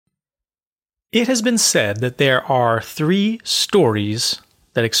It has been said that there are 3 stories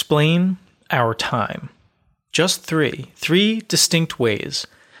that explain our time. Just 3. 3 distinct ways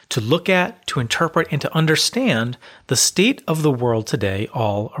to look at, to interpret, and to understand the state of the world today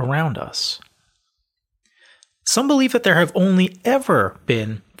all around us. Some believe that there have only ever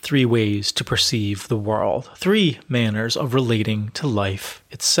been 3 ways to perceive the world, 3 manners of relating to life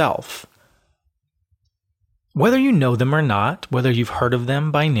itself. Whether you know them or not, whether you've heard of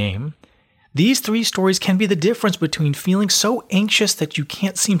them by name, these 3 stories can be the difference between feeling so anxious that you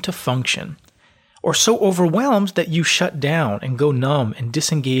can't seem to function, or so overwhelmed that you shut down and go numb and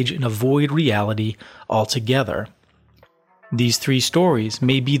disengage and avoid reality altogether. These 3 stories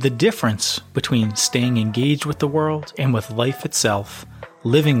may be the difference between staying engaged with the world and with life itself,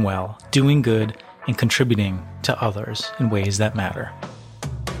 living well, doing good, and contributing to others in ways that matter.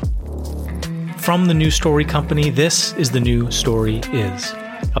 From the New Story Company, this is The New Story Is,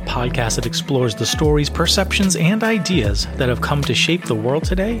 a podcast that explores the stories, perceptions, and ideas that have come to shape the world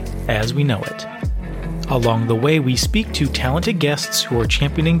today as we know it. Along the way, we speak to talented guests who are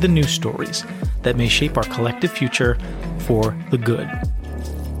championing the new stories that may shape our collective future for the good.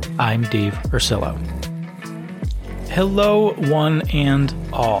 I'm Dave Ursillo. Hello, one and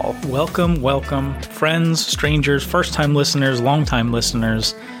all. Welcome, friends, strangers, first-time listeners, long-time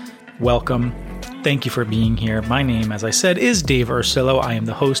listeners. Welcome. Thank you for being here. My name, as I said, is Dave Ursillo. I am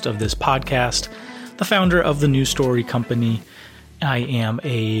the host of this podcast, the founder of the New Story Company. I am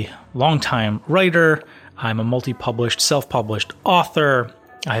a longtime writer. I'm a multi-published, self-published author.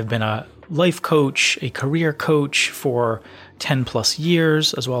 I've been a life coach, a career coach for 10 plus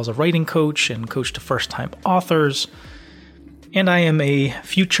years, as well as a writing coach and coach to first-time authors. And I am a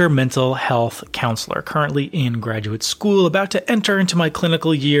future mental health counselor, currently in graduate school, about to enter into my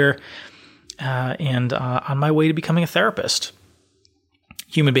clinical year, and on my way to becoming a therapist.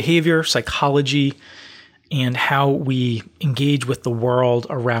 Human behavior, psychology, and how we engage with the world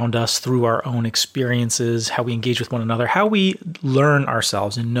around us through our own experiences, how we engage with one another, how we learn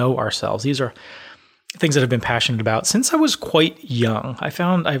ourselves and know ourselves. These are things that I've been passionate about since I was quite young. I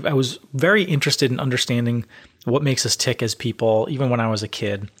found I was very interested in understanding what makes us tick as people, even when I was a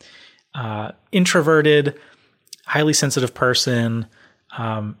kid. Introverted, highly sensitive person,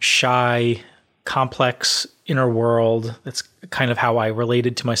 shy, complex inner world. That's kind of how I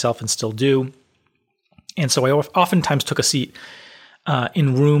related to myself and still do. And so I oftentimes took a seat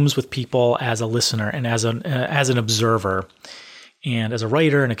in rooms with people as a listener and as an observer, and as a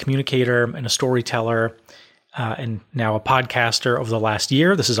writer and a communicator and a storyteller, and now a podcaster over the last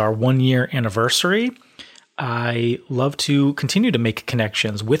year. This is our 1-year anniversary. I love to continue to make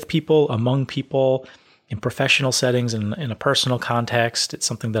connections with people, among people, in professional settings and in a personal context. It's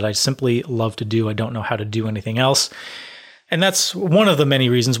something that I simply love to do. I don't know how to do anything else. And that's one of the many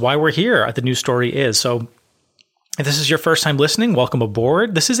reasons why we're here at The New Story Is. So if this is your first time listening, welcome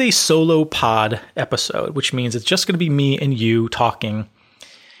aboard. This is a solo pod episode, which means it's just going to be me and you talking.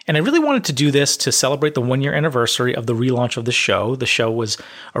 And I really wanted to do this to celebrate the 1-year anniversary of the relaunch of the show. The show was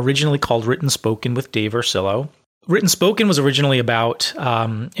originally called Written Spoken with Dave Ursillo. Written Spoken was originally about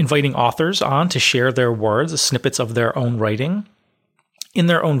inviting authors on to share their words, snippets of their own writing in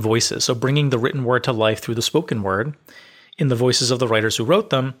their own voices. So bringing the written word to life through the spoken word in the voices of the writers who wrote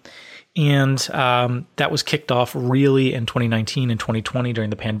them. And that was kicked off really in 2019 and 2020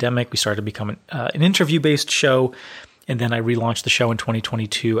 during the pandemic. We started to become an interview-based show. And then I relaunched the show in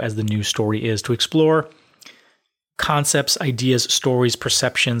 2022 as The New Story Is, to explore concepts, ideas, stories,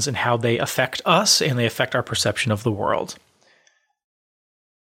 perceptions, and how they affect us and they affect our perception of the world.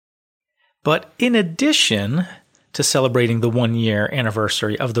 But in addition to celebrating the 1-year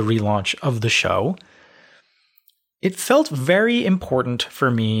anniversary of the relaunch of the show, it felt very important for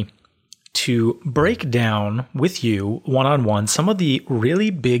me to break down with you one-on-one some of the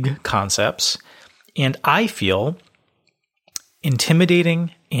really big concepts, and I feel intimidating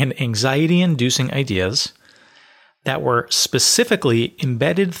and anxiety-inducing ideas that were specifically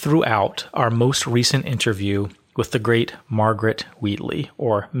embedded throughout our most recent interview with the great Margaret Wheatley,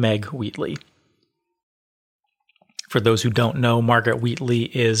 or Meg Wheatley. For those who don't know, Margaret Wheatley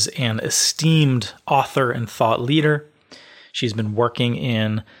is an esteemed author and thought leader. She's been working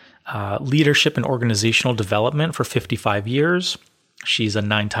in leadership and organizational development for 55 years. She's a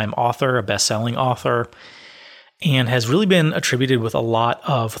 9-time author, a best-selling author, and has really been attributed with a lot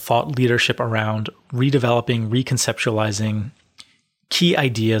of thought leadership around redeveloping, reconceptualizing key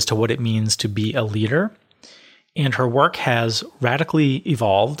ideas to what it means to be a leader. And her work has radically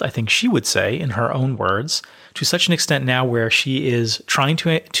evolved, I think she would say, in her own words, to such an extent now where she is trying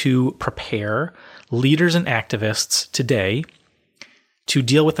to prepare leaders and activists today to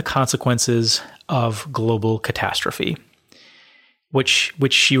deal with the consequences of global catastrophe, which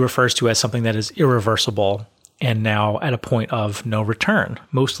she refers to as something that is irreversible and now at a point of no return,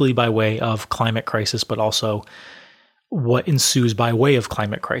 mostly by way of climate crisis, but also what ensues by way of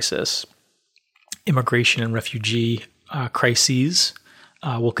climate crisis. Immigration and refugee crises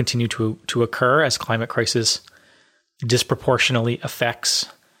will continue to occur as climate crisis disproportionately affects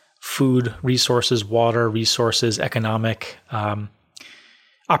food resources, water resources, economic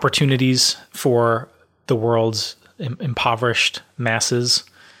opportunities for the world's impoverished masses,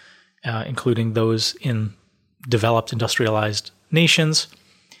 including those in developed industrialized nations,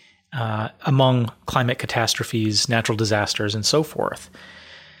 among climate catastrophes, natural disasters, and so forth.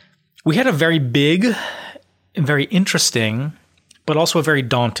 We had a very big and very interesting, but also a very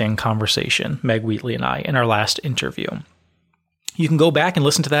daunting conversation, Meg Wheatley and I, in our last interview. You can go back and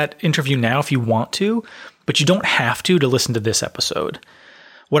listen to that interview now if you want to, but you don't have to listen to this episode.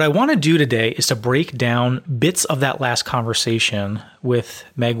 What I want to do today is to break down bits of that last conversation with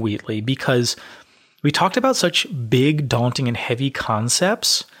Meg Wheatley, because we talked about such big, daunting, and heavy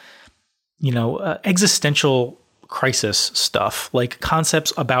concepts, existential crisis stuff, like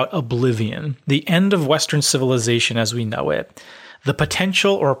concepts about oblivion, the end of Western civilization as we know it, the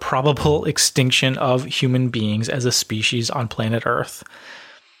potential or probable extinction of human beings as a species on planet Earth.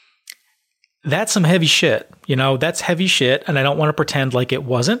 That's some heavy shit. That's heavy shit, and I don't want to pretend like it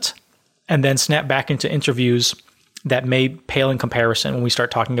wasn't, and then snap back into interviews that may pale in comparison when we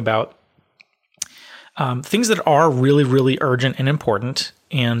start talking about things that are really, really urgent and important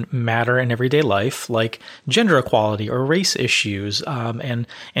and matter in everyday life, like gender equality or race issues, and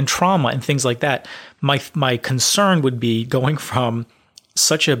trauma and things like that. My concern would be going from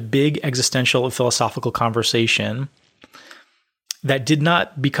such a big existential and philosophical conversation that did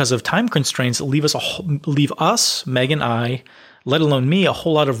not, because of time constraints, leave us, Meg and I, let alone me, a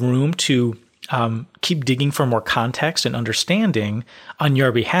whole lot of room to keep digging for more context and understanding on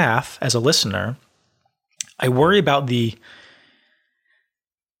your behalf as a listener. I worry about the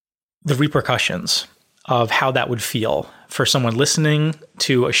repercussions of how that would feel for someone listening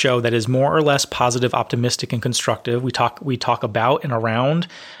to a show that is more or less positive, optimistic, and constructive. We talk about and around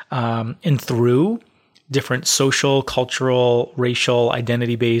and through different social, cultural, racial,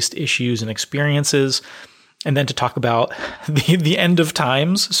 identity-based issues and experiences, and then to talk about the end of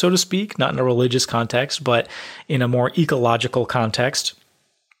times, so to speak, not in a religious context, but in a more ecological context.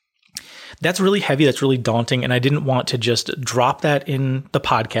 That's really heavy, that's really daunting, and I didn't want to just drop that in the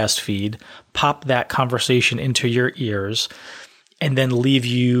podcast feed, pop that conversation into your ears, and then leave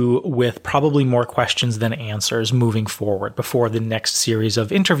you with probably more questions than answers moving forward before the next series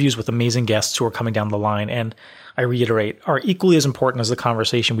of interviews with amazing guests who are coming down the line, and I reiterate, are equally as important as the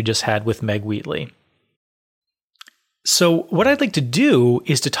conversation we just had with Meg Wheatley. So what I'd like to do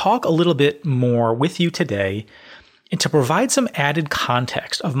is to talk a little bit more with you today and to provide some added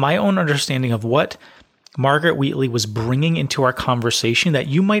context of my own understanding of what Margaret Wheatley was bringing into our conversation that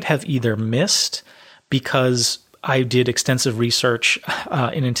you might have either missed because I did extensive research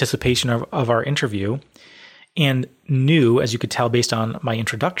in anticipation of our interview and knew, as you could tell based on my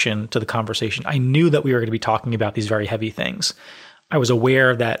introduction to the conversation, I knew that we were going to be talking about these very heavy things. I was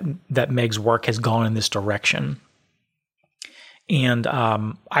aware that Meg's work has gone in this direction. And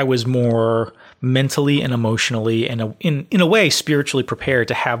I was more mentally and emotionally and in a way spiritually prepared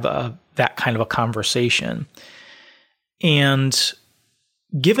to have that kind of a conversation. And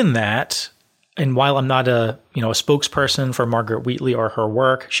given that, and while I'm not a spokesperson for Margaret Wheatley or her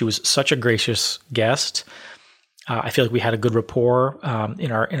work, she was such a gracious guest. I feel like we had a good rapport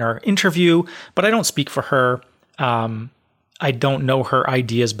in our interview, but I don't speak for her. I don't know her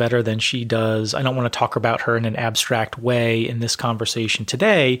ideas better than she does. I don't want to talk about her in an abstract way in this conversation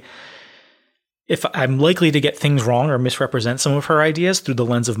today. If I'm likely to get things wrong or misrepresent some of her ideas through the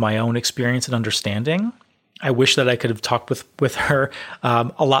lens of my own experience and understanding, I wish that I could have talked with her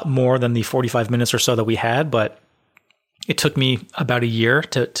a lot more than the 45 minutes or so that we had, but it took me about a year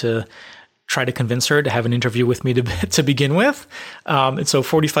to try to convince her to have an interview with me to begin with. And so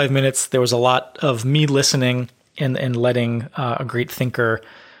 45 minutes, there was a lot of me listening and letting a great thinker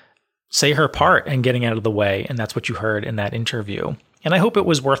say her part and getting out of the way. And that's what you heard in that interview. And I hope it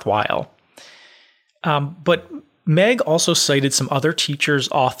was worthwhile. But Meg also cited some other teachers,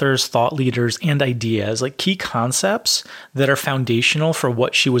 authors, thought leaders, and ideas, like key concepts that are foundational for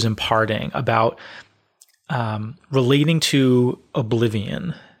what she was imparting about relating to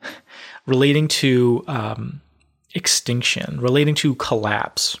oblivion, relating to extinction, relating to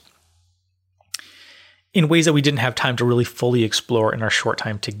collapse, in ways that we didn't have time to really fully explore in our short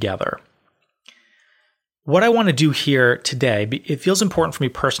time together. What I want to do here today, it feels important for me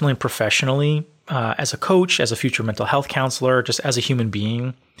personally and professionally, as a coach, as a future mental health counselor, just as a human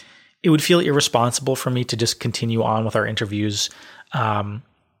being. It would feel irresponsible for me to just continue on with our interviews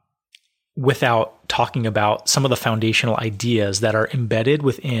without talking about some of the foundational ideas that are embedded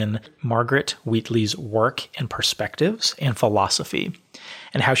within Margaret Wheatley's work and perspectives and philosophy,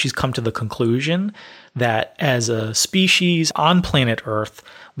 and how she's come to the conclusion that as a species on planet Earth,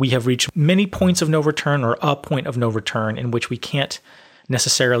 we have reached many points of no return, or a point of no return, in which we can't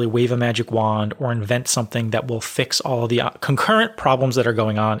necessarily wave a magic wand or invent something that will fix all of the concurrent problems that are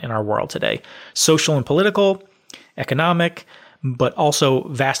going on in our world today, social and political, economic, but also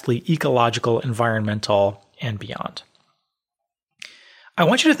vastly ecological, environmental, and beyond. I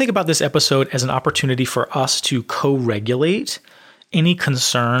want you to think about this episode as an opportunity for us to co-regulate any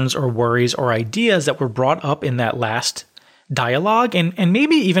concerns or worries or ideas that were brought up in that last dialogue, and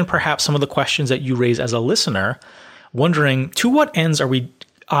maybe even perhaps some of the questions that you raise as a listener, wondering, to what ends are we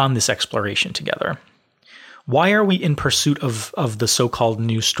on this exploration together? Why are we in pursuit of the so-called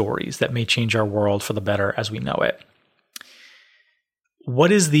new stories that may change our world for the better as we know it?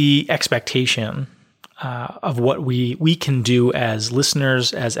 What is the expectation of what we can do as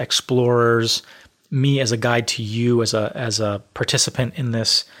listeners, as explorers, me as a guide to you, as a participant in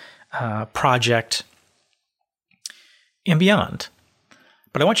this project, and beyond?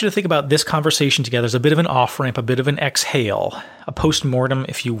 But I want you to think about this conversation together as a bit of an off-ramp, a bit of an exhale, a post-mortem,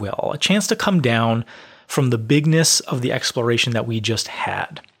 if you will, a chance to come down from the bigness of the exploration that we just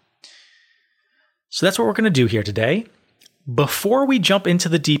had. So that's what we're going to do here today. Before we jump into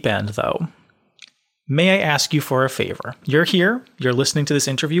the deep end, though, may I ask you for a favor? You're here, you're listening to this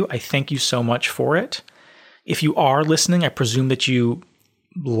interview. I thank you so much for it. If you are listening, I presume that you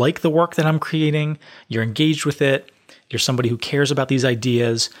like the work that I'm creating, you're engaged with it, you're somebody who cares about these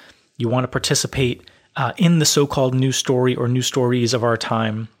ideas, you want to participate in the so-called new story or new stories of our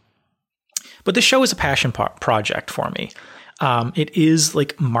time. But the show is a passion project for me. It is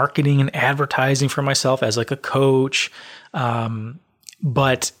like marketing and advertising for myself as like a coach.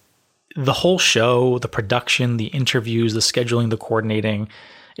 But the whole show, the production, the interviews, the scheduling, the coordinating,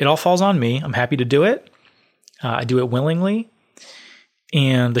 it all falls on me. I'm happy to do it. I do it willingly.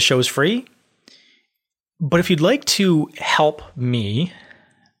 And the show is free. But if you'd like to help me,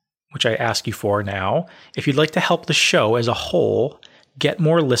 which I ask you for now, if you'd like to help the show as a whole get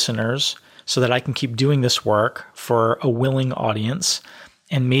more listeners so that I can keep doing this work for a willing audience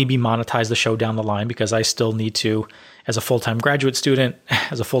and maybe monetize the show down the line, because I still need to, as a full-time graduate student,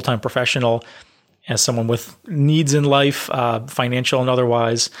 as a full-time professional, as someone with needs in life, financial and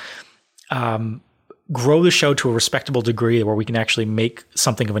otherwise, grow the show to a respectable degree where we can actually make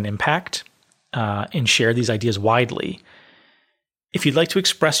something of an impact and share these ideas widely. If you'd like to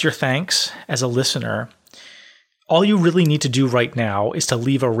express your thanks as a listener, all you really need to do right now is to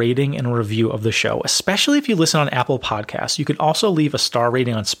leave a rating and a review of the show, especially if you listen on Apple Podcasts. You can also leave a star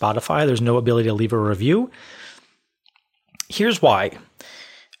rating on Spotify. There's no ability to leave a review. Here's why.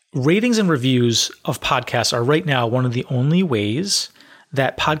 Ratings and reviews of podcasts are right now one of the only ways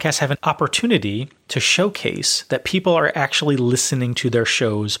that podcasts have an opportunity to showcase that people are actually listening to their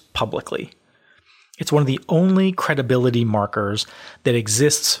shows publicly. It's one of the only credibility markers that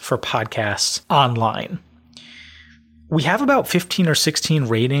exists for podcasts online. We have about 15 or 16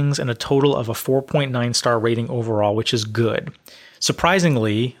 ratings and a total of a 4.9 star rating overall, which is good.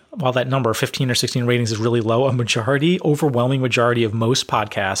 Surprisingly, while that number, 15 or 16 ratings, is really low, overwhelming majority of most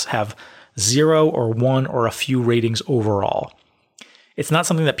podcasts have 0 or 1 or a few ratings overall. It's not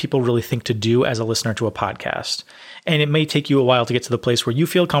something that people really think to do as a listener to a podcast. And it may take you a while to get to the place where you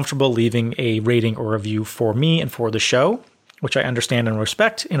feel comfortable leaving a rating or review for me and for the show, which I understand and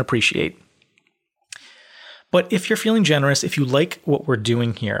respect and appreciate. But if you're feeling generous, if you like what we're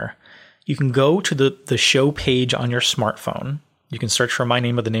doing here, you can go to the show page on your smartphone. You can search for my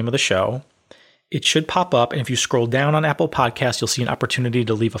name or the name of the show. It should pop up, and if you scroll down on Apple Podcasts, you'll see an opportunity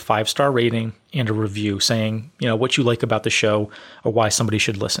to leave a 5-star rating and a review saying, what you like about the show or why somebody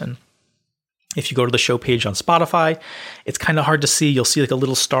should listen. If you go to the show page on Spotify, it's kind of hard to see. You'll see like a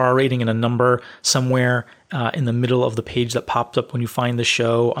little star rating and a number somewhere in the middle of the page that pops up when you find the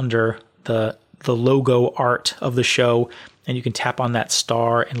show under the logo art of the show, and you can tap on that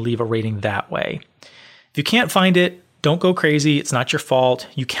star and leave a rating that way. If you can't find it, don't go crazy. It's not your fault.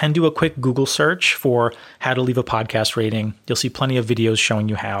 You can do a quick Google search for how to leave a podcast rating. You'll see plenty of videos showing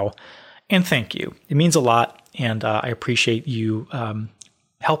you how. And thank you. It means a lot, and I appreciate you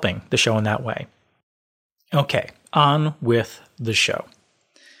helping the show in that way. Okay, on with the show.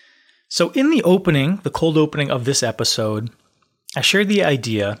 So in the opening, the cold opening of this episode, I shared the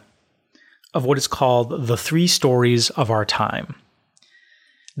idea of what is called the three stories of our time.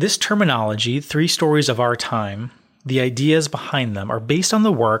 This terminology, three stories of our time, the ideas behind them are based on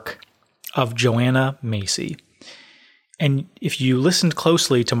the work of Joanna Macy. And if you listened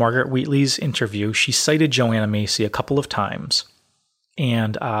closely to Margaret Wheatley's interview, she cited Joanna Macy a couple of times.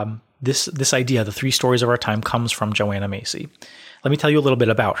 And this idea, the three stories of our time, comes from Joanna Macy. Let me tell you a little bit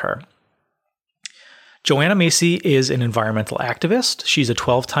about her. Joanna Macy is an environmental activist. She's a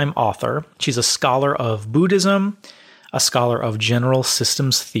 12-time author. She's a scholar of Buddhism, a scholar of general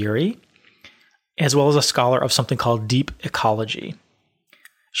systems theory, as well as a scholar of something called deep ecology.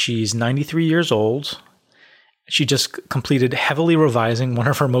 She's 93 years old. She just completed heavily revising one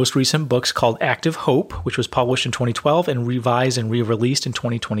of her most recent books called Active Hope, which was published in 2012 and revised and re-released in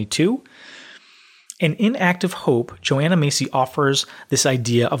 2022. And in Active Hope, Joanna Macy offers this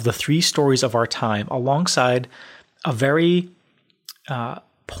idea of the three stories of our time alongside a very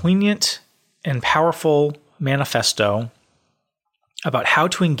poignant and powerful manifesto about how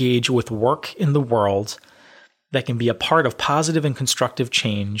to engage with work in the world that can be a part of positive and constructive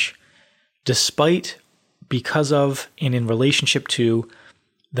change, despite, because of, and in relationship to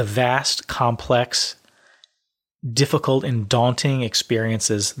the vast, complex, difficult, and daunting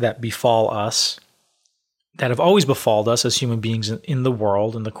experiences that befall us, that have always befalled us as human beings in the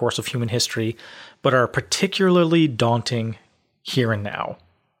world in the course of human history, but are particularly daunting here and now.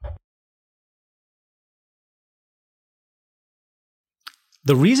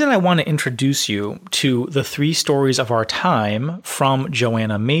 The reason I want to introduce you to the three stories of our time from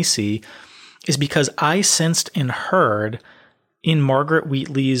Joanna Macy is because I sensed and heard in Margaret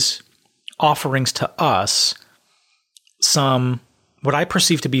Wheatley's offerings to us some, what I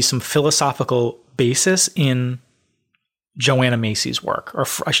perceive to be some philosophical basis in Joanna Macy's work, or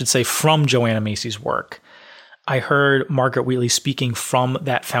I should say from Joanna Macy's work. I heard Margaret Wheatley speaking from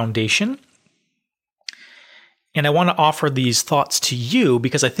that foundation. And I want to offer these thoughts to you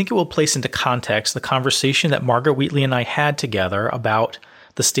because I think it will place into context the conversation that Margaret Wheatley and I had together about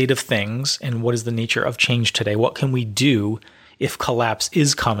the state of things and what is the nature of change today. What can we do if collapse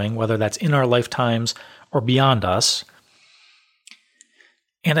is coming, whether that's in our lifetimes or beyond us?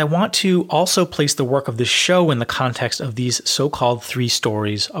 And I want to also place the work of this show in the context of these so-called three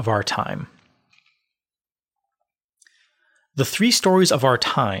stories of our time. The three stories of our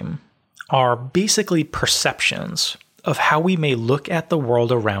time are basically perceptions of how we may look at the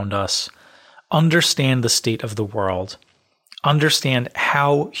world around us, understand the state of the world, understand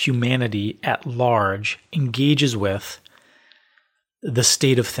how humanity at large engages with the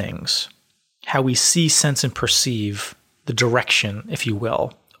state of things, how we see, sense, and perceive the direction, if you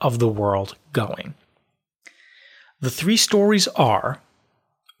will, of the world going. The three stories are: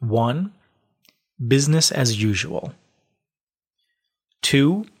 1, business as usual;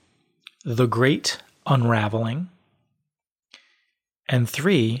 2, the great unraveling; and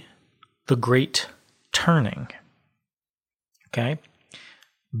 3, the great turning. Okay?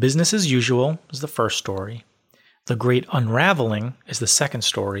 Business as usual is the first story. The great unraveling is the second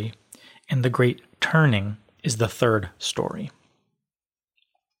story. And the great turning is the third story.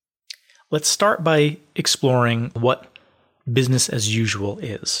 Let's start by exploring what business as usual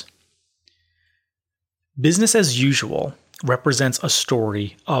is. Business as usual represents a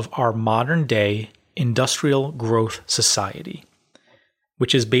story of our modern day industrial growth society,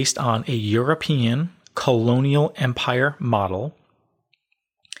 which is based on a European colonial empire model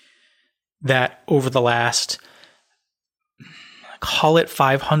that over the last, call it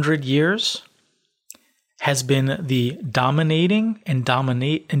 500 years, has been the dominating and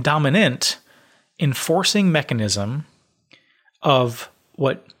dominant enforcing mechanism of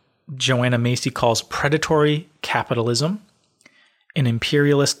what Joanna Macy calls predatory capitalism, an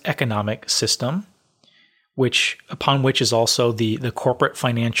imperialist economic system, upon which is also the corporate,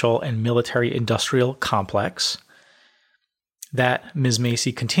 financial, and military industrial complex that Ms.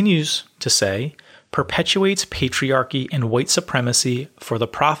 Macy continues to say perpetuates patriarchy and white supremacy for the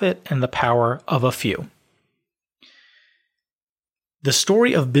profit and the power of a few. The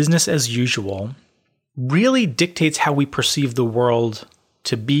story of business as usual really dictates how we perceive the world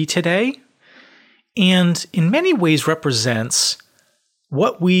to be today, and in many ways represents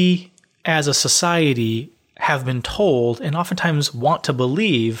what we as a society have been told and oftentimes want to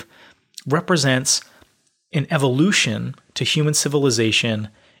believe represents an evolution to human civilization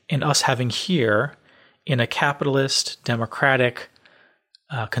and us having here in a capitalist, democratic,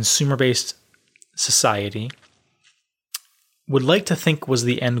 consumer-based society would like to think was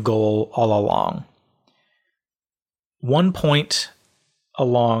the end goal all along. One point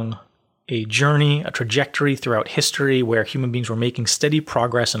along a journey, a trajectory throughout history where human beings were making steady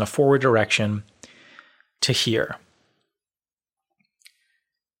progress in a forward direction to here.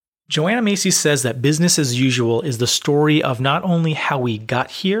 Joanna Macy says that business as usual is the story of not only how we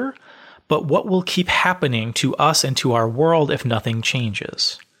got here, but what will keep happening to us and to our world if nothing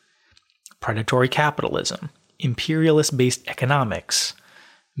changes. Predatory capitalism, imperialist-based economics,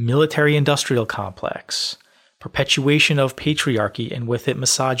 military-industrial complex, perpetuation of patriarchy and with it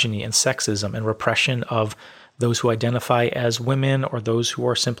misogyny and sexism and repression of those who identify as women or those who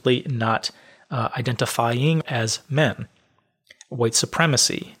are simply not identifying as men, white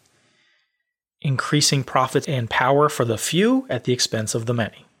supremacy, increasing profits and power for the few at the expense of the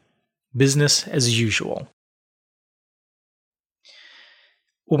many. Business as usual.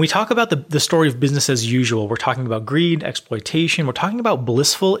 When we talk about the story of business as usual, we're talking about greed, exploitation, we're talking about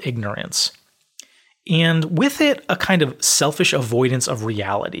blissful ignorance. And with it, a kind of selfish avoidance of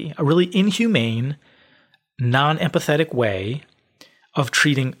reality, a really inhumane, non-empathetic way of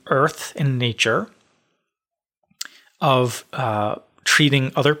treating Earth and nature, of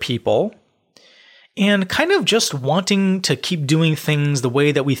treating other people, and kind of just wanting to keep doing things the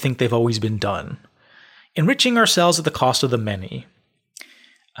way that we think they've always been done, enriching ourselves at the cost of the many,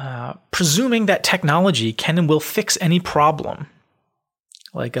 presuming that technology can and will fix any problem,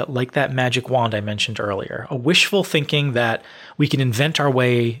 like that magic wand I mentioned earlier, a wishful thinking that we can invent our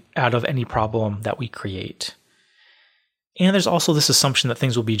way out of any problem that we create. And there's also this assumption that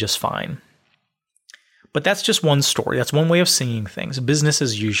things will be just fine. But that's just one story. That's one way of seeing things. Business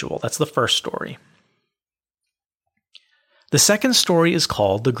as usual. That's the first story. The second story is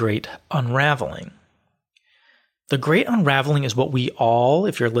called The Great Unraveling. The Great Unraveling is what we all,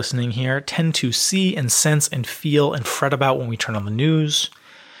 if you're listening here, tend to see and sense and feel and fret about when we turn on the news,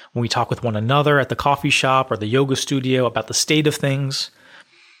 when we talk with one another at the coffee shop or the yoga studio about the state of things,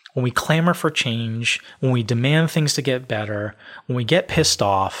 when we clamor for change, when we demand things to get better, when we get pissed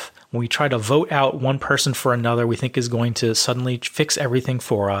off, when we try to vote out one person for another we think is going to suddenly fix everything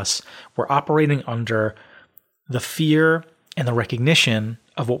for us. We're operating under the fear and the recognition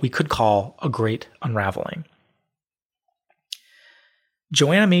of what we could call a great unraveling.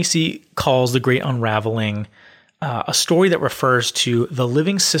 Joanna Macy calls The Great Unraveling a story that refers to the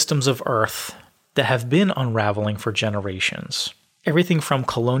living systems of Earth that have been unraveling for generations. Everything from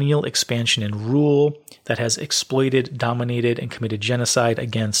colonial expansion and rule that has exploited, dominated, and committed genocide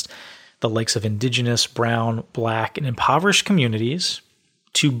against the likes of indigenous, brown, black, and impoverished communities,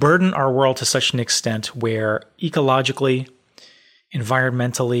 to burden our world to such an extent where ecologically,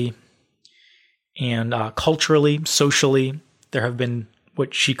 environmentally, and culturally, socially, there have been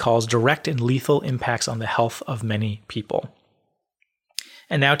what she calls direct and lethal impacts on the health of many people.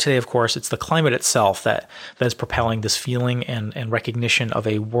 And now today, of course, it's the climate itself that is propelling this feeling and recognition of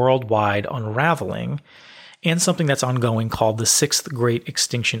a worldwide unraveling and something that's ongoing called the sixth great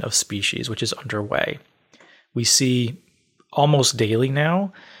extinction of species, which is underway. We see almost daily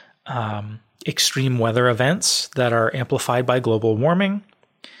now extreme weather events that are amplified by global warming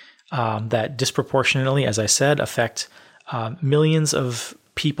that disproportionately, as I said, affect millions of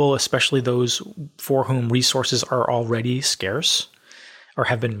people, especially those for whom resources are already scarce or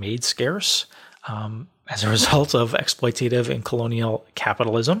have been made scarce as a result of exploitative and colonial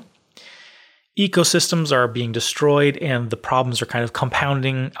capitalism. Ecosystems are being destroyed, and the problems are kind of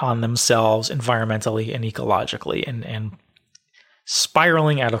compounding on themselves environmentally and ecologically and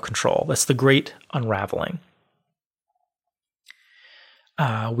spiraling out of control. That's the great unraveling.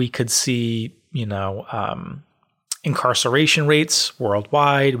 We could see, incarceration rates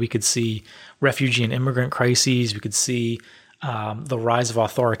worldwide. We could see refugee and immigrant crises. We could see the rise of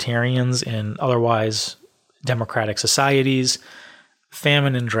authoritarians in otherwise democratic societies,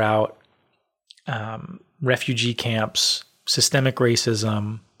 famine and drought, refugee camps, systemic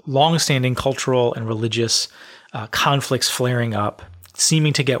racism, long-standing cultural and religious conflicts flaring up,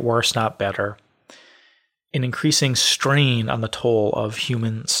 seeming to get worse, not better, an increasing strain on the toll of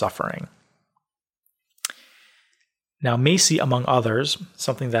human suffering. Now, Macy, among others,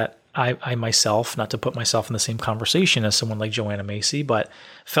 something that I myself, not to put myself in the same conversation as someone like Joanna Macy, but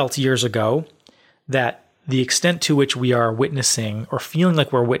felt years ago that the extent to which we are witnessing or feeling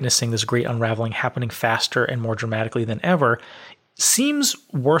like we're witnessing this great unraveling happening faster and more dramatically than ever seems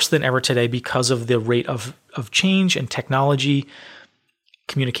worse than ever today because of the rate of change and technology,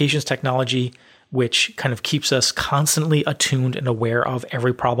 communications technology, which kind of keeps us constantly attuned and aware of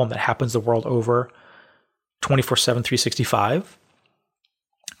every problem that happens the world over 24/7, 365.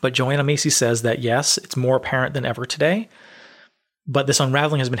 But Joanna Macy says that, yes, it's more apparent than ever today, but this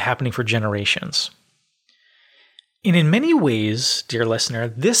unraveling has been happening for generations. And in many ways, dear listener,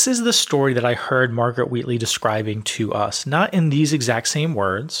 this is the story that I heard Margaret Wheatley describing to us, not in these exact same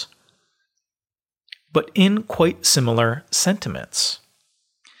words, but in quite similar sentiments.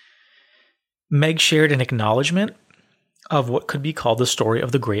 Meg shared an acknowledgement of what could be called the story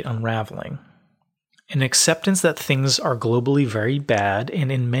of the Great Unraveling, an acceptance that things are globally very bad,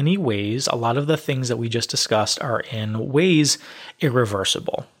 and in many ways, a lot of the things that we just discussed are in ways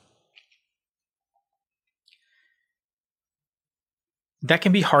irreversible. That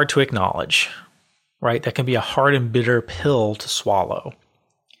can be hard to acknowledge, right? That can be a hard and bitter pill to swallow.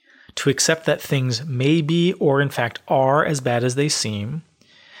 To accept that things may be, or in fact are, as bad as they seem.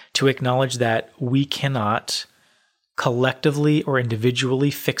 To acknowledge that we cannot collectively or individually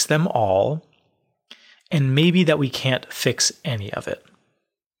fix them all, and maybe that we can't fix any of it.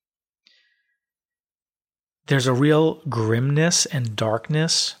 There's a real grimness and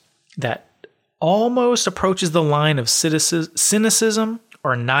darkness that almost approaches the line of cynicism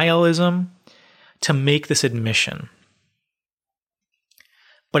or nihilism to make this admission.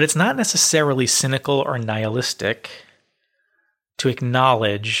 But it's not necessarily cynical or nihilistic to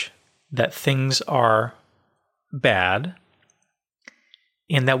acknowledge that things are bad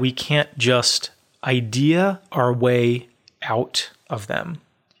and that we can't just idea our way out of them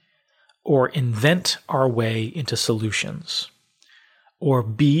or invent our way into solutions or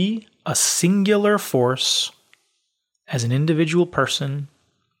be a singular force as an individual person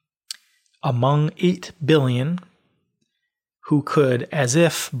among 8 billion who could, as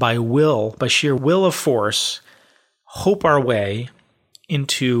if by sheer will of force, hope our way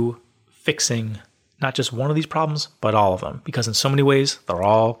into fixing not just one of these problems, but all of them, because in so many ways, they're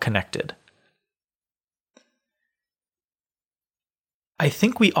all connected. I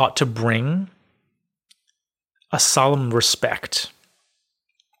think we ought to bring a solemn respect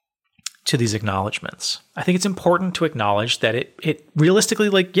to these acknowledgments. I think it's important to acknowledge that it realistically,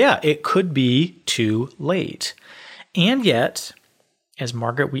 it could be too late. And yet, as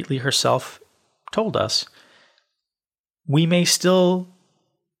Margaret Wheatley herself told us, we may still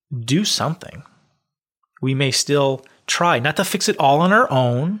do something. We may still try not to fix it all on our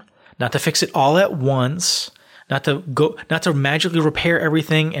own, not to fix it all at once, not to magically repair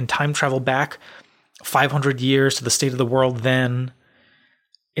everything and time travel back 500 years to the state of the world then.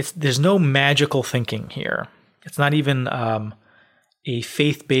 There's no magical thinking here. It's not even a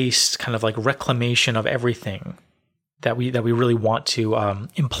faith-based kind of like reclamation of everything that we really want to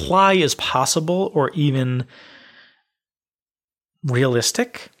imply is possible or even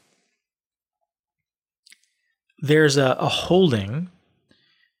realistic. There's a holding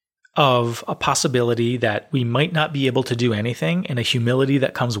of a possibility that we might not be able to do anything and a humility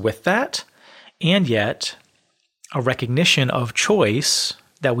that comes with that, and yet a recognition of choice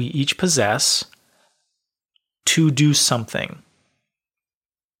that we each possess to do something.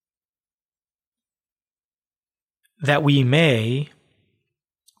 That we may,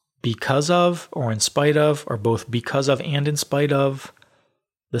 because of or in spite of, or both because of and in spite of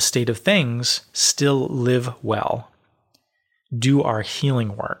the state of things, still live well, do our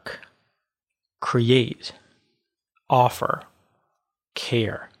healing work, create, offer,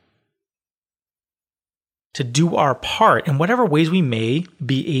 care. To do our part in whatever ways we may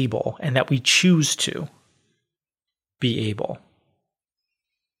be able and that we choose to be able.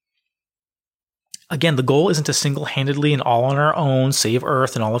 Again, the goal isn't to single-handedly and all on our own save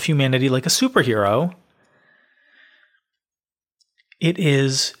Earth and all of humanity like a superhero. It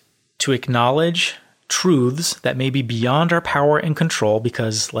is to acknowledge truths that may be beyond our power and control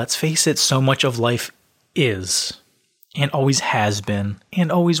because, let's face it, so much of life is and always has been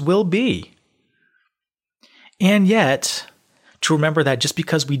and always will be. And yet, to remember that just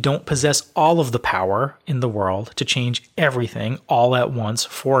because we don't possess all of the power in the world to change everything all at once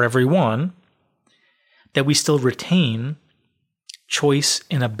for everyone, that we still retain choice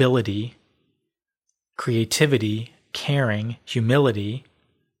and ability, creativity, caring, humility,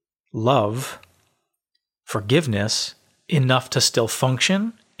 love, forgiveness, enough to still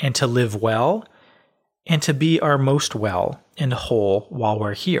function and to live well and to be our most well and whole while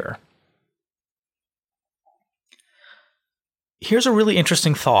we're here. Here's a really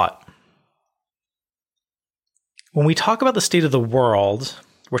interesting thought. When we talk about the state of the world,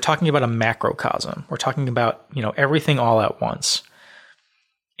 we're talking about a macrocosm. We're talking about, everything all at once.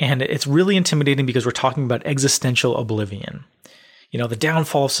 And it's really intimidating because we're talking about existential oblivion. The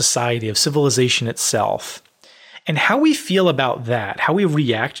downfall of society, of civilization itself. And how we feel about that, how we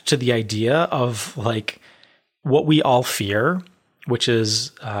react to the idea of what we all fear, which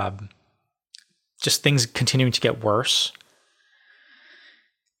is just things continuing to get worse.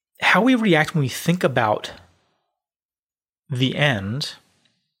 How we react when we think about the end,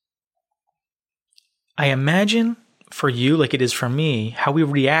 I imagine for you, like it is for me, how we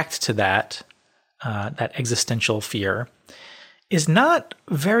react to that existential fear is not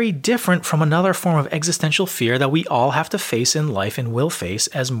very different from another form of existential fear that we all have to face in life and will face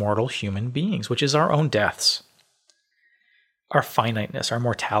as mortal human beings, which is our own deaths, our finiteness, our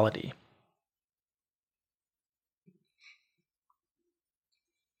mortality.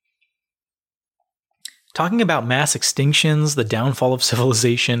 Talking about mass extinctions, the downfall of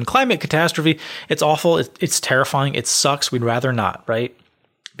civilization, climate catastrophe, it's awful, it's terrifying, it sucks, we'd rather not, right?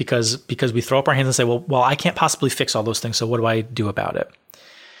 Because we throw up our hands and say, well, I can't possibly fix all those things, so what do I do about it?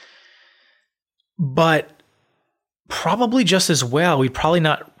 But probably just as well, we'd probably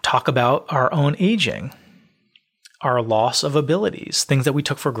not talk about our own aging, our loss of abilities, things that we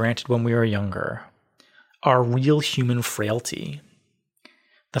took for granted when we were younger, our real human frailty.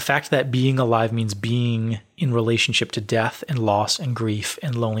 The fact that being alive means being in relationship to death and loss and grief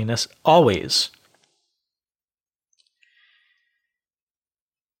and loneliness always.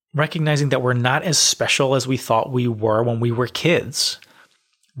 Recognizing that we're not as special as we thought we were when we were kids.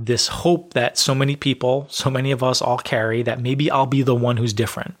 This hope that so many people, so many of us all carry, that maybe I'll be the one who's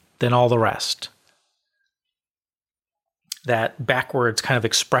different than all the rest. That backwards kind of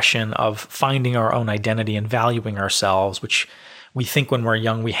expression of finding our own identity and valuing ourselves, which we think when we're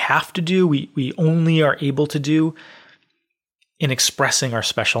young we have to do, we only are able to do in expressing our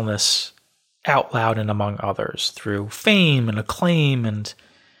specialness out loud and among others through fame and acclaim and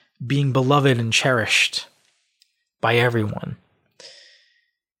being beloved and cherished by everyone.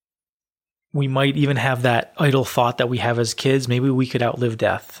 We might even have that idle thought that we have as kids, maybe we could outlive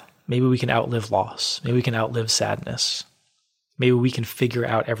death. Maybe we can outlive loss. Maybe we can outlive sadness. Maybe we can figure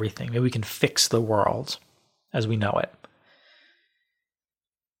out everything. Maybe we can fix the world as we know it.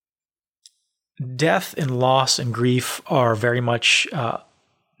 Death and loss and grief are very much,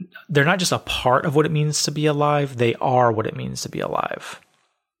 they're not just a part of what it means to be alive, they are what it means to be alive.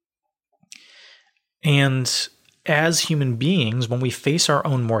 And as human beings, when we face our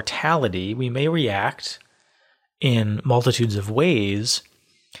own mortality, we may react in multitudes of ways,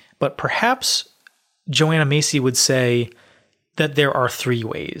 but perhaps Joanna Macy would say that there are three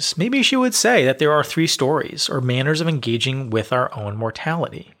ways. Maybe she would say that there are three stories or manners of engaging with our own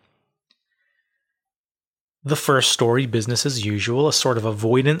mortality. The first story, business as usual, a sort of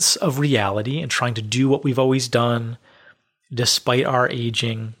avoidance of reality and trying to do what we've always done, despite our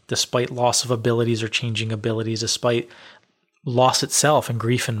aging, despite loss of abilities or changing abilities, despite loss itself and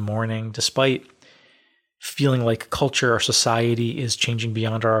grief and mourning, despite feeling like culture or society is changing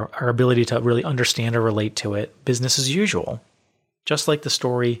beyond our ability to really understand or relate to it. Business as usual, just like the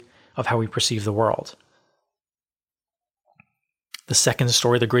story of how we perceive the world. The second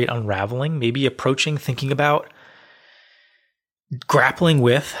story, the great unraveling, maybe approaching, thinking about, grappling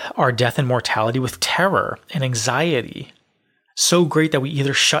with our death and mortality with terror and anxiety, so great that we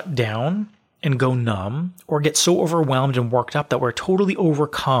either shut down and go numb or get so overwhelmed and worked up that we're totally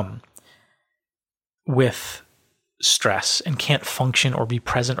overcome with stress and can't function or be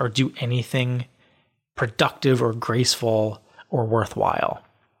present or do anything productive or graceful or worthwhile.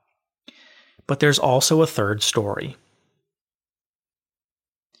 But there's also a third story.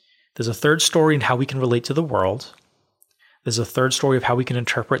 There's a third story in how we can relate to the world. There's a third story of how we can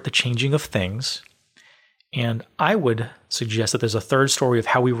interpret the changing of things. And I would suggest that there's a third story of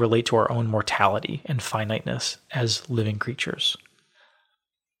how we relate to our own mortality and finiteness as living creatures.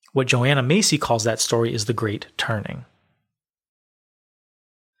 What Joanna Macy calls that story is the great turning.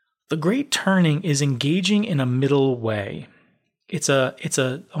 The great turning is engaging in a middle way. It's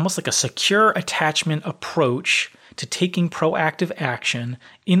almost like a secure attachment approach to taking proactive action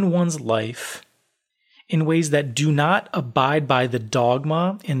in one's life in ways that do not abide by the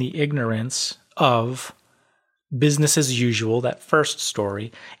dogma and the ignorance of business as usual, that first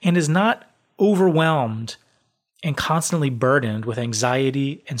story, and is not overwhelmed and constantly burdened with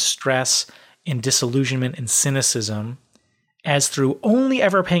anxiety and stress and disillusionment and cynicism as through only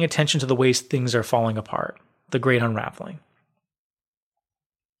ever paying attention to the ways things are falling apart, the great unraveling.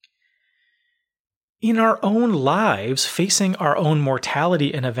 In our own lives, facing our own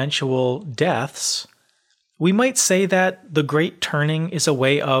mortality and eventual deaths, we might say that the great turning is a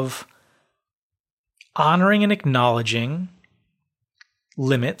way of honoring and acknowledging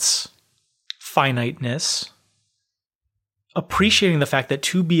limits, finiteness, appreciating the fact that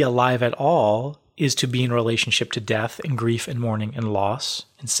to be alive at all is to be in relationship to death and grief and mourning and loss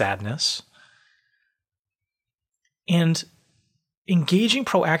and sadness, and engaging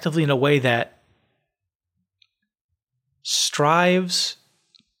proactively in a way that strives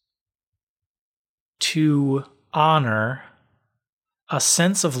to honor a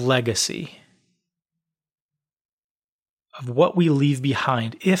sense of legacy, of what we leave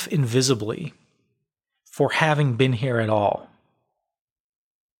behind, if invisibly, for having been here at all.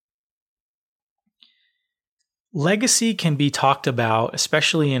 Legacy can be talked about,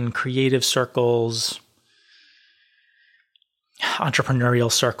 especially in creative circles,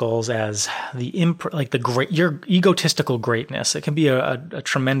 entrepreneurial circles, as your egotistical greatness. It can be a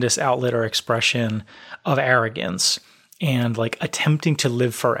tremendous outlet or expression of arrogance and like attempting to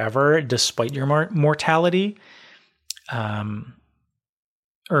live forever despite your mortality. Irving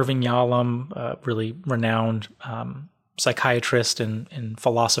Yalom, a really renowned psychiatrist and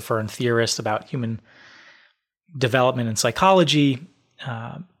philosopher and theorist about human development and psychology,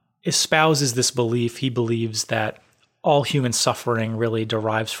 espouses this belief. He believes that all human suffering really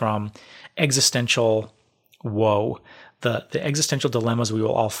derives from existential woe, the existential dilemmas we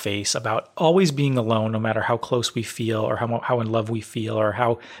will all face about always being alone, no matter how close we feel or how in love we feel or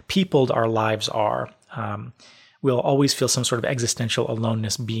how peopled our lives are. We'll always feel some sort of existential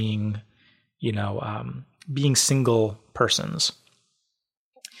aloneness being single persons.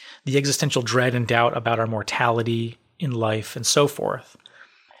 The existential dread and doubt about our mortality in life and so forth.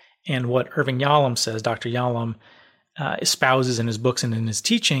 And what Irving Yalom says, Dr. Yalom, espouses in his books and in his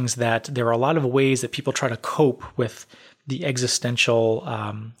teachings that there are a lot of ways that people try to cope with the existential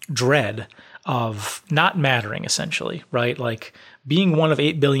dread of not mattering, essentially, right? Like being one of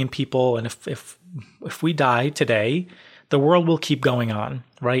 8 billion people, and if we die today, the world will keep going on,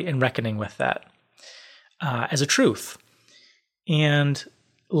 right? And reckoning with that as a truth. And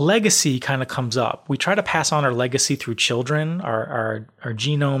legacy kind of comes up. We try to pass on our legacy through children, our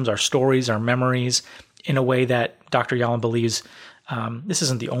genomes, our stories, our memories, in a way that Dr. Yalom believes this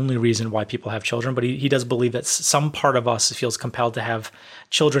isn't the only reason why people have children, but he does believe that some part of us feels compelled to have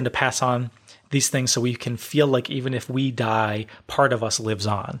children to pass on these things so we can feel like even if we die, part of us lives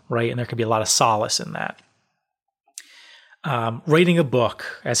on, right? And there can be a lot of solace in that. Writing a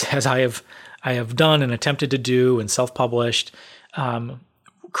book, as I have done and attempted to do and self-published,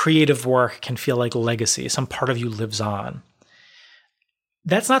 creative work can feel like legacy. Some part of you lives on.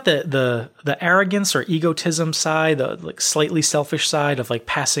 That's not the arrogance or egotism side, the like slightly selfish side of like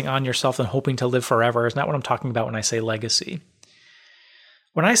passing on yourself and hoping to live forever. Is not what I'm talking about when I say legacy.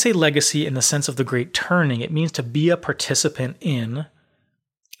 When I say legacy in the sense of the Great Turning, it means to be a participant in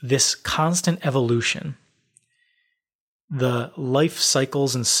this constant evolution, the life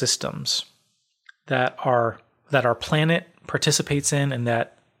cycles and systems that our planet participates in, and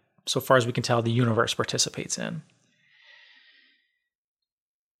that, so far as we can tell, the universe participates in.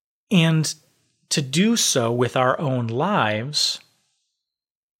 And to do so with our own lives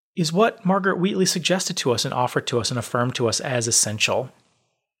is what Margaret Wheatley suggested to us and offered to us and affirmed to us as essential.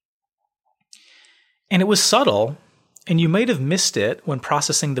 And it was subtle, and you might have missed it when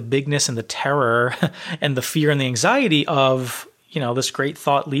processing the bigness and the terror and the fear and the anxiety of, this great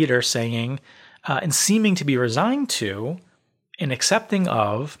thought leader saying, and seeming to be resigned to and accepting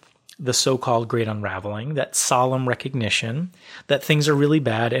of the so-called great unraveling, that solemn recognition that things are really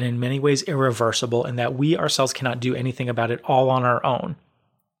bad and in many ways irreversible, and that we ourselves cannot do anything about it all on our own.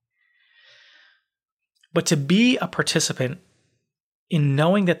 But to be a participant in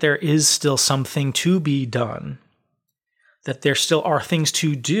knowing that there is still something to be done, that there still are things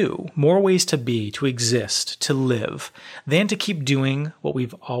to do, more ways to be, to exist, to live, than to keep doing what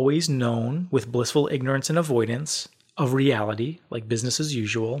we've always known with blissful ignorance and avoidance of reality, like business as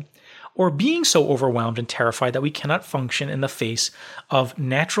usual, or being so overwhelmed and terrified that we cannot function in the face of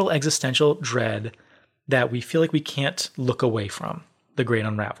natural existential dread that we feel like we can't look away from, the great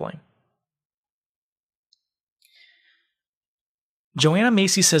unraveling. Joanna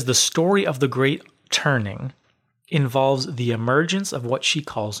Macy says the story of the Great Turning involves the emergence of what she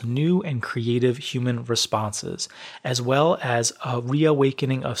calls new and creative human responses, as well as a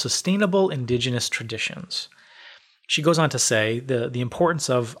reawakening of sustainable indigenous traditions. She goes on to say the importance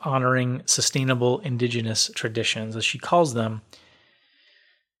of honoring sustainable indigenous traditions, as she calls them,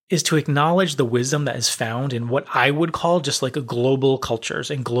 is to acknowledge the wisdom that is found in what I would call just like a global cultures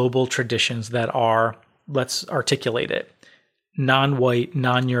and global traditions that are, let's articulate it, non-white,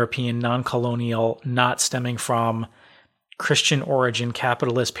 non-European, non-colonial, not stemming from Christian origin,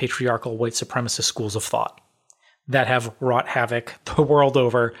 capitalist, patriarchal, white supremacist schools of thought that have wrought havoc the world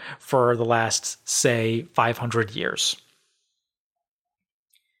over for the last, say, 500 years.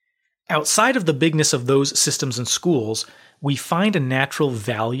 Outside of the bigness of those systems and schools, we find a natural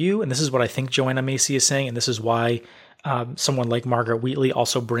value, and this is what I think Joanna Macy is saying, and this is why someone like Margaret Wheatley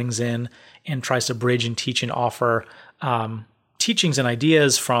also brings in and tries to bridge and teach and offer teachings and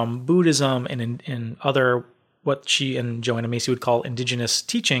ideas from Buddhism and in other what she and Joanna Macy would call indigenous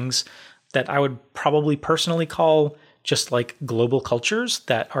teachings that I would probably personally call just like global cultures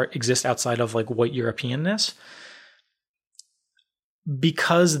that exist outside of like white Europeanness,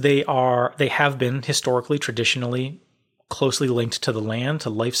 because they have been historically, traditionally closely linked to the land, to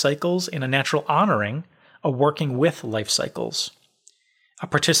life cycles, and a natural honoring, a working with life cycles, a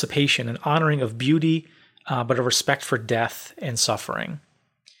participation, an honoring of beauty, but a respect for death and suffering.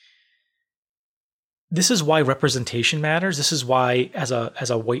 This is why representation matters. This is why, as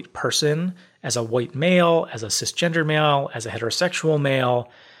a white person, as a white male, as a cisgender male, as a heterosexual male,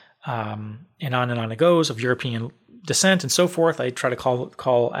 and on it goes, of European descent and so forth, I try to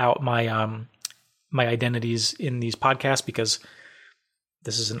call out my my identities in these podcasts because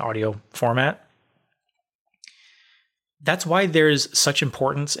this is an audio format. That's why there's such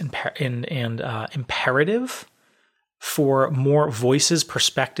importance and imperative for more voices,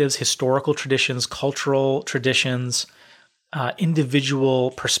 perspectives, historical traditions, cultural traditions,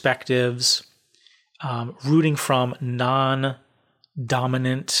 individual perspectives, rooting from non-dominant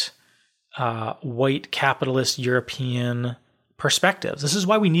white capitalist European perspectives. This is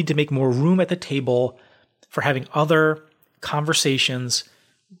why we need to make more room at the table for having other conversations,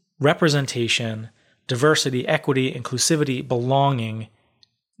 representation, diversity, equity, inclusivity, belonging,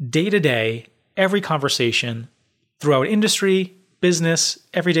 day to day, every conversation, throughout industry, business,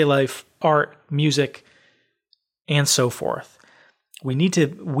 everyday life, art, music, and so forth. We,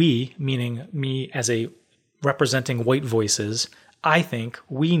 meaning me as a representing white voices, I think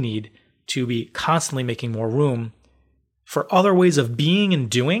we need to be constantly making more room for other ways of being and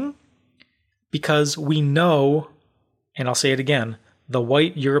doing, because we know, and I'll say it again, the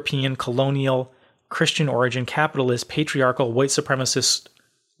white European colonial Christian origin, capitalist, patriarchal, white supremacist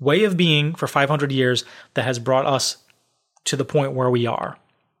way of being for 500 years that has brought us to the point where we are.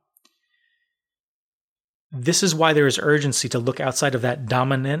 This is why there is urgency to look outside of that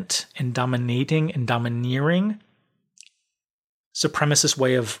dominant and dominating and domineering supremacist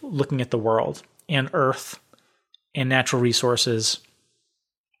way of looking at the world and earth and natural resources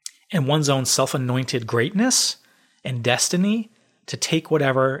and one's own self-anointed greatness and destiny to take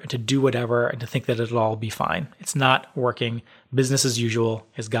whatever and to do whatever and to think that it'll all be fine. It's not working. Business as usual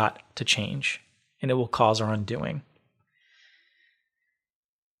has got to change, and it will cause our undoing.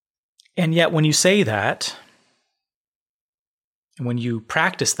 And yet when you say that, and when you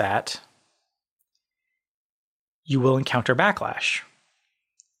practice that, you will encounter backlash.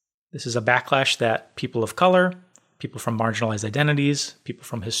 This is a backlash that people of color, people from marginalized identities, people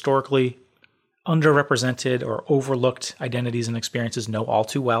from historically underrepresented or overlooked identities and experiences know all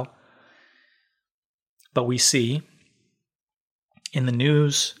too well. But we see in the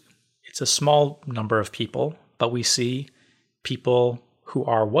news, it's a small number of people, but we see people who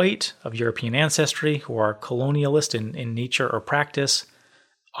are white, of European ancestry, who are colonialist in nature or practice,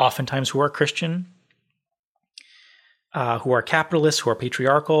 oftentimes who are Christian, who are capitalists, who are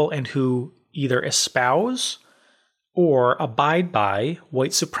patriarchal, and who either espouse or abide by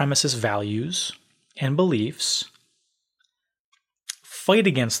white supremacist values and beliefs, fight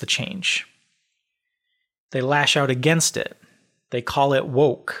against the change. They lash out against it. They call it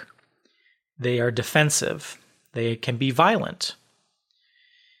woke. They are defensive. They can be violent.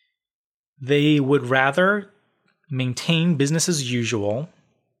 They would rather maintain business as usual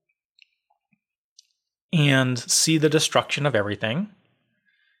and see the destruction of everything.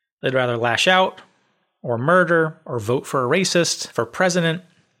 They'd rather lash out or murder or vote for a racist for president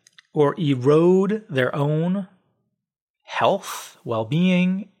or erode their own health,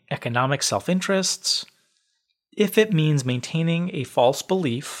 well-being, economic self-interests if it means maintaining a false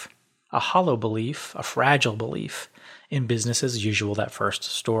belief, a hollow belief, a fragile belief in business as usual, that first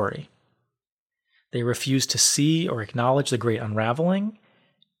story. They refuse to see or acknowledge the great unraveling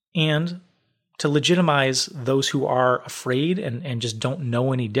and to legitimize those who are afraid and just don't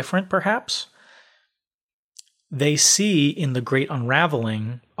know any different, perhaps. They see in the great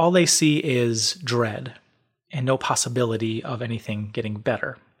unraveling, all they see is dread and no possibility of anything getting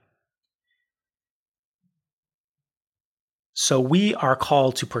better. So we are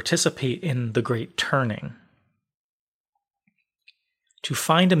called to participate in the great turning, to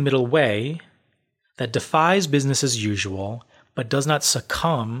find a middle way that defies business as usual, but does not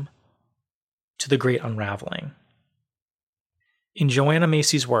succumb to the great unraveling. In Joanna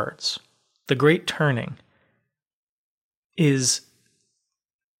Macy's words, the great turning is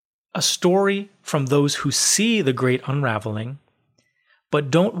a story from those who see the great unraveling,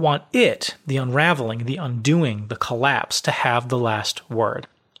 but don't want it, the unraveling, the undoing, the collapse, to have the last word.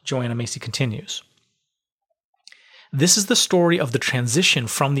 Joanna Macy continues. This is the story of the transition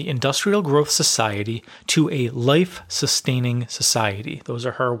from the industrial growth society to a life-sustaining society. Those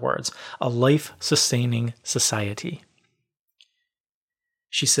are her words, a life-sustaining society.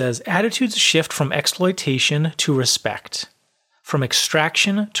 She says, attitudes shift from exploitation to respect, from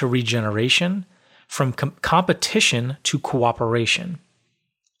extraction to regeneration, from competition to cooperation.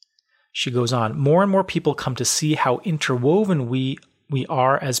 She goes on, more and more people come to see how interwoven we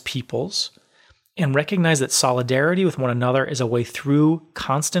are as peoples, and recognize that solidarity with one another is a way through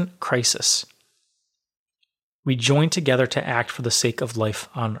constant crisis. We join together to act for the sake of life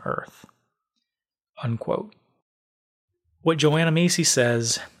on Earth. Unquote. What Joanna Macy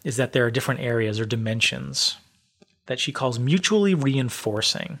says is that there are different areas or dimensions that she calls mutually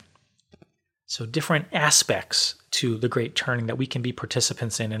reinforcing. So different aspects to the Great Turning that we can be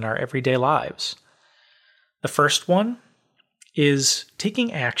participants in our everyday lives. The first one is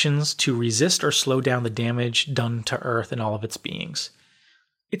taking actions to resist or slow down the damage done to Earth and all of its beings.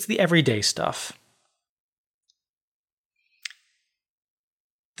 It's the everyday stuff.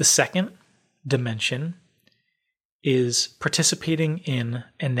 The second dimension is participating in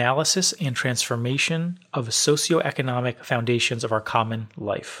analysis and transformation of socioeconomic foundations of our common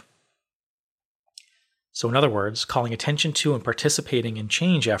life. So in other words, calling attention to and participating in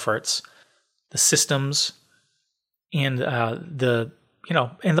change efforts, the systems, and the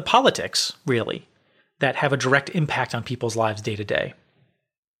politics, really, that have a direct impact on people's lives day to day.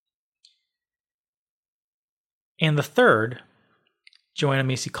 And the third, Joanna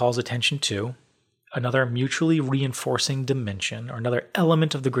Macy calls attention to another mutually reinforcing dimension, or another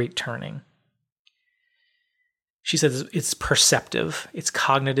element of the Great Turning. She says it's perceptive, it's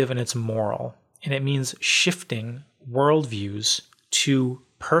cognitive, and it's moral. And it means shifting worldviews to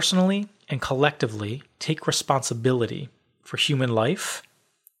personally and collectively take responsibility for human life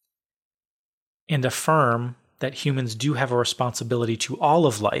and affirm that humans do have a responsibility to all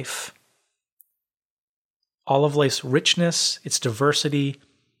of life's richness, its diversity,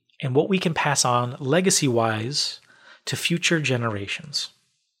 and what we can pass on legacy-wise to future generations.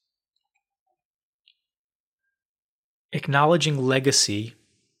 Acknowledging legacy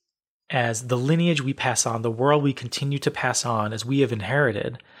as the lineage we pass on, the world we continue to pass on as we have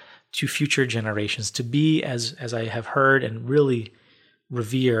inherited to future generations, to be, as I have heard and really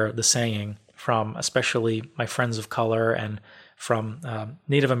revere the saying from especially my friends of color and from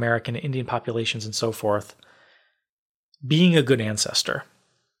Native American and Indian populations and so forth, being a good ancestor,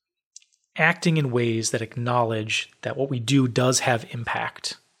 acting in ways that acknowledge that what we do does have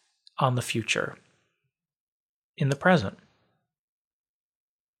impact on the future in the present.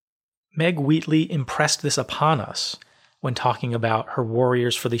 Meg Wheatley impressed this upon us when talking about her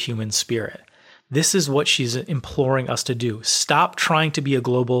warriors for the human spirit. This is what she's imploring us to do. Stop trying to be a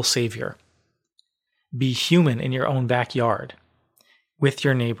global savior. Be human in your own backyard, with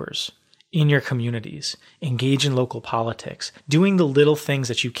your neighbors, in your communities. Engage in local politics, doing the little things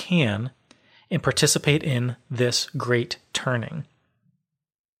that you can, and participate in this great turning.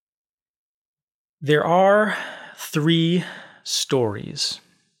 There are 3 stories.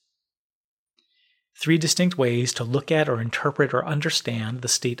 3 distinct ways to look at or interpret or understand the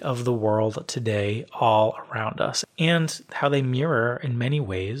state of the world today all around us, and how they mirror, in many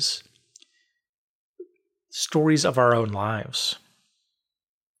ways, stories of our own lives.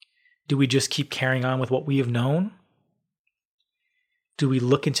 Do we just keep carrying on with what we have known? Do we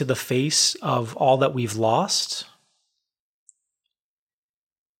look into the face of all that we've lost?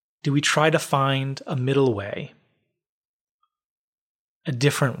 Do we try to find a middle way, a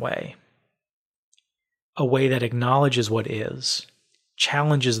different way? A way that acknowledges what is,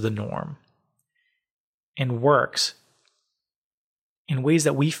 challenges the norm, and works in ways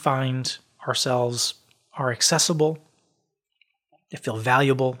that we find ourselves are accessible, that feel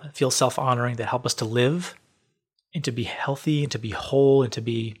valuable, that feel self-honoring, that help us to live and to be healthy and to be whole and to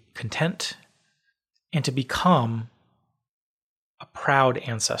be content and to become a proud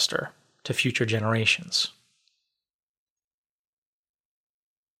ancestor to future generations.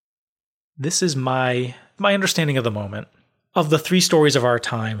 This is my understanding of the moment, of the 3 stories of our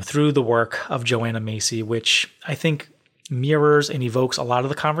time through the work of Joanna Macy, which I think mirrors and evokes a lot of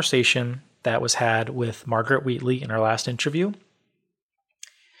the conversation that was had with Margaret Wheatley in our last interview.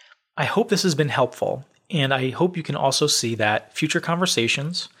 I hope this has been helpful, and I hope you can also see that future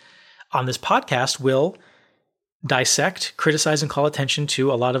conversations on this podcast will dissect, criticize, and call attention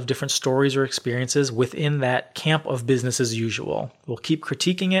to a lot of different stories or experiences within that camp of business as usual. We'll keep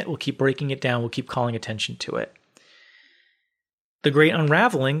critiquing it, we'll keep breaking it down, we'll keep calling attention to it. The Great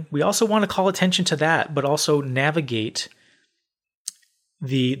Unraveling, we also want to call attention to that, but also navigate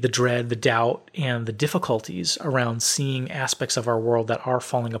the dread, the doubt, and the difficulties around seeing aspects of our world that are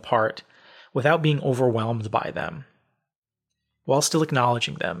falling apart without being overwhelmed by them, while still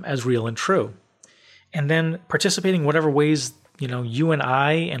acknowledging them as real and true. And then participating whatever ways, you and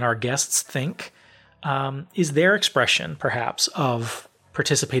I and our guests think is their expression, perhaps, of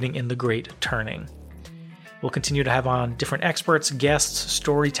participating in the great turning. We'll continue to have on different experts, guests,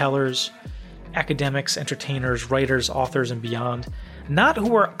 storytellers, academics, entertainers, writers, authors, and beyond. Not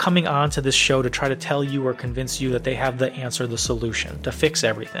who are coming on to this show to try to tell you or convince you that they have the answer, the solution, to fix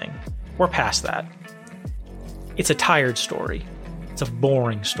everything. We're past that. It's a tired story. It's a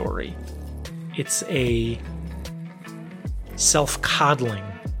boring story. It's a self-coddling,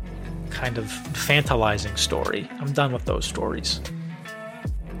 kind of infantilizing story. I'm done with those stories.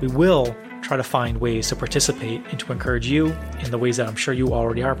 We will try to find ways to participate and to encourage you in the ways that I'm sure you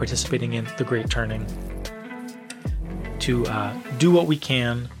already are participating in the great turning, to do what we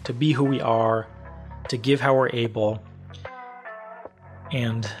can, to be who we are, to give how we're able.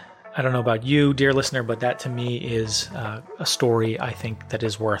 And I don't know about you, dear listener, but that to me is a story I think that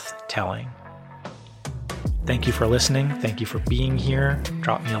is worth telling. Thank you for listening. Thank you for being here.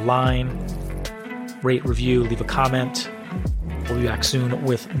 Drop me a line, rate, review, leave a comment. We'll be back soon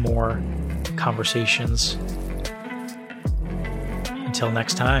with more conversations. Until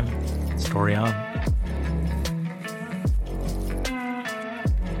next time, story on.